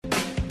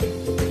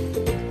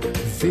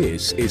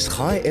This is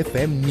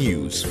ChaiFM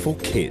News for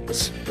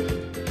Kids.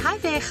 Hi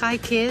there, Chai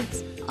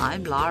Kids.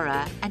 I'm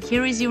Lara, and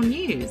here is your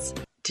news.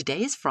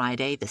 Today is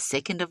Friday, the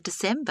 2nd of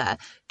December,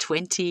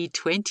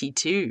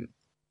 2022.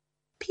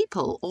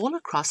 People all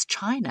across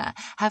China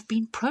have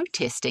been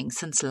protesting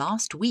since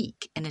last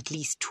week in at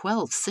least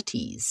 12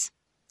 cities.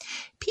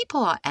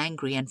 People are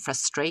angry and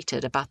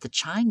frustrated about the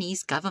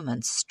Chinese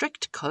government's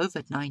strict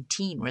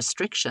COVID-19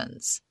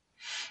 restrictions.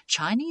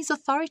 Chinese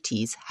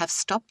authorities have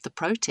stopped the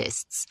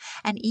protests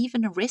and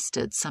even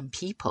arrested some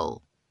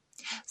people.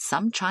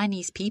 Some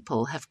Chinese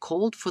people have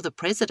called for the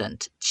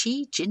president,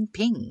 Xi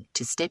Jinping,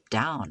 to step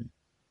down.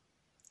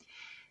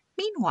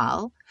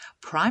 Meanwhile,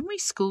 primary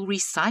school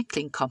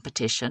recycling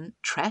competition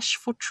Trash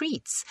for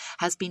Treats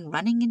has been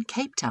running in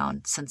Cape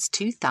Town since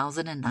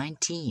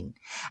 2019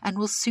 and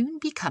will soon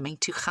be coming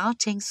to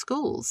Gauteng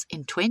schools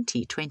in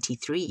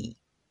 2023.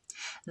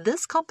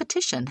 This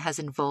competition has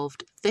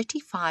involved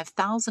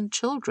 35,000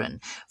 children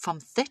from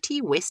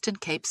 30 Western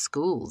Cape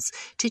schools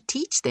to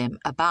teach them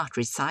about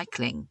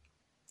recycling.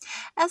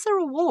 As a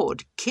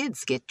reward,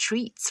 kids get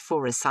treats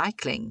for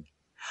recycling.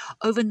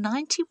 Over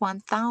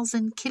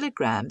 91,000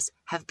 kilograms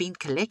have been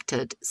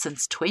collected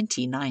since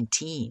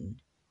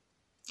 2019.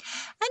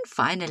 And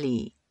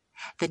finally,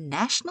 the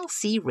National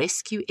Sea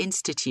Rescue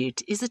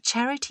Institute is a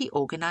charity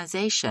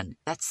organization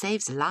that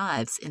saves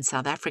lives in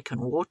South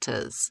African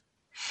waters.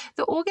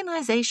 The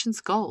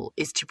organization's goal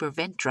is to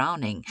prevent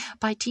drowning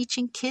by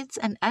teaching kids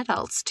and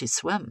adults to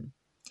swim.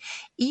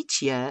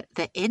 Each year,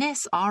 the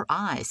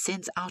NSRI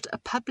sends out a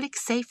public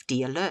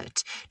safety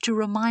alert to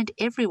remind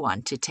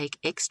everyone to take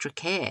extra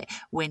care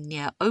when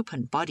near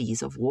open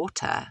bodies of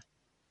water.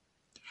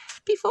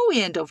 Before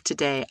we end off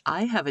today,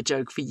 I have a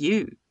joke for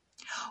you.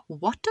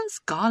 What does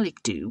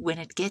garlic do when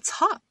it gets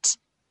hot?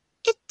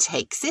 It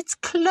takes its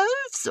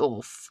clothes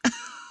off.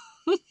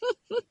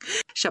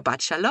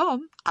 Shabbat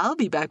Shalom. I'll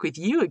be back with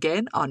you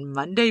again on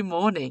Monday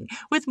morning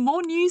with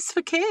more news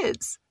for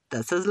kids.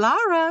 This is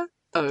Lara.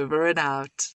 Over and out.